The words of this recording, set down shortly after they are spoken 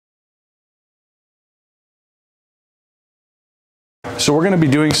So we're going to be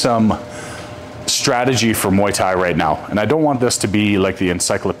doing some strategy for Muay Thai right now. And I don't want this to be like the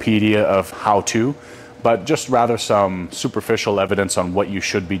encyclopedia of how to, but just rather some superficial evidence on what you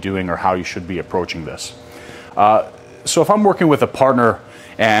should be doing or how you should be approaching this. So if I'm working with a partner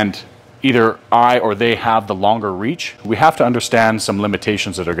and either I or they have the longer reach, we have to understand some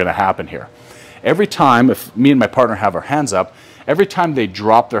limitations that are going to happen here. Every time, if me and my partner have our hands up, every time they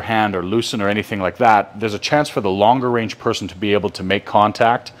drop their hand or loosen or anything like that, there's a chance for the longer range person to be able to make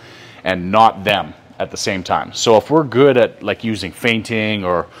contact and not them at the same time. So if we're good at like using feinting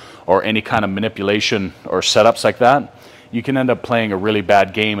or any kind of manipulation or setups like that, you can end up playing a really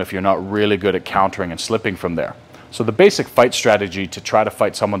bad game if you're not really good at countering and slipping from there. So the basic fight strategy to try to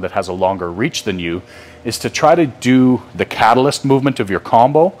fight someone that has a longer reach than you is to try to do the catalyst movement of your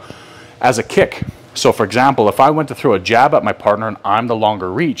combo as a kick. So for example, if I went to throw a jab at my partner and I'm the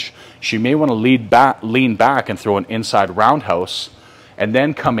longer reach, she may want to lean back and throw an inside roundhouse and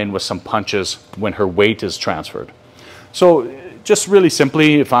then come in with some punches when her weight is transferred. So just really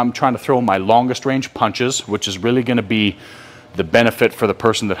simply, if I'm trying to throw my longest range punches, which is really going to be the benefit for the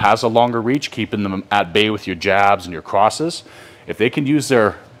person that has a longer reach, keeping them at bay with your jabs and your crosses, if they can use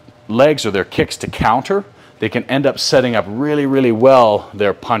their legs or their kicks to counter, they can end up setting up really, really well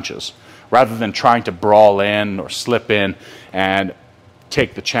their punches, rather than trying to brawl in or slip in and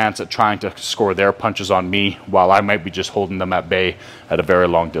take the chance at trying to score their punches on me while I might be just holding them at bay at a very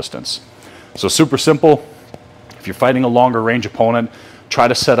long distance. So super simple. If you're fighting a longer range opponent, try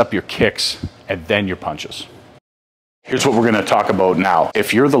to set up your kicks and then your punches. Here's what we're going to talk about now.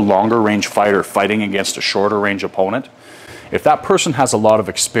 If you're the longer range fighter fighting against a shorter range opponent, if that person has a lot of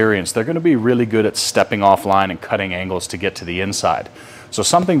experience, they're going to be really good at stepping offline and cutting angles to get to the inside. So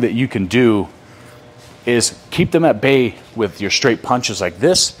something that you can do is keep them at bay with your straight punches like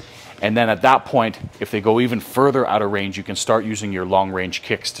this, and then at that point, if they go even further out of range, you can start using your long range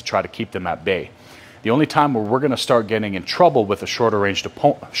kicks to try to keep them at bay. The only time where we're going to start getting in trouble with a shorter range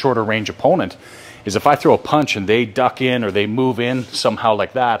opponent is if I throw a punch and they duck in or they move in somehow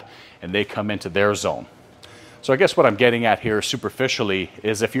like that and they come into their zone. So I guess what I'm getting at here superficially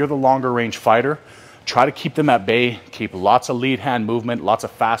is if you're the longer range fighter, try to keep them at bay, keep lots of lead hand movement, lots of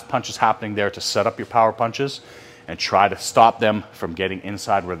fast punches happening there to set up your power punches, and try to stop them from getting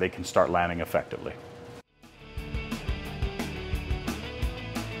inside where they can start landing effectively.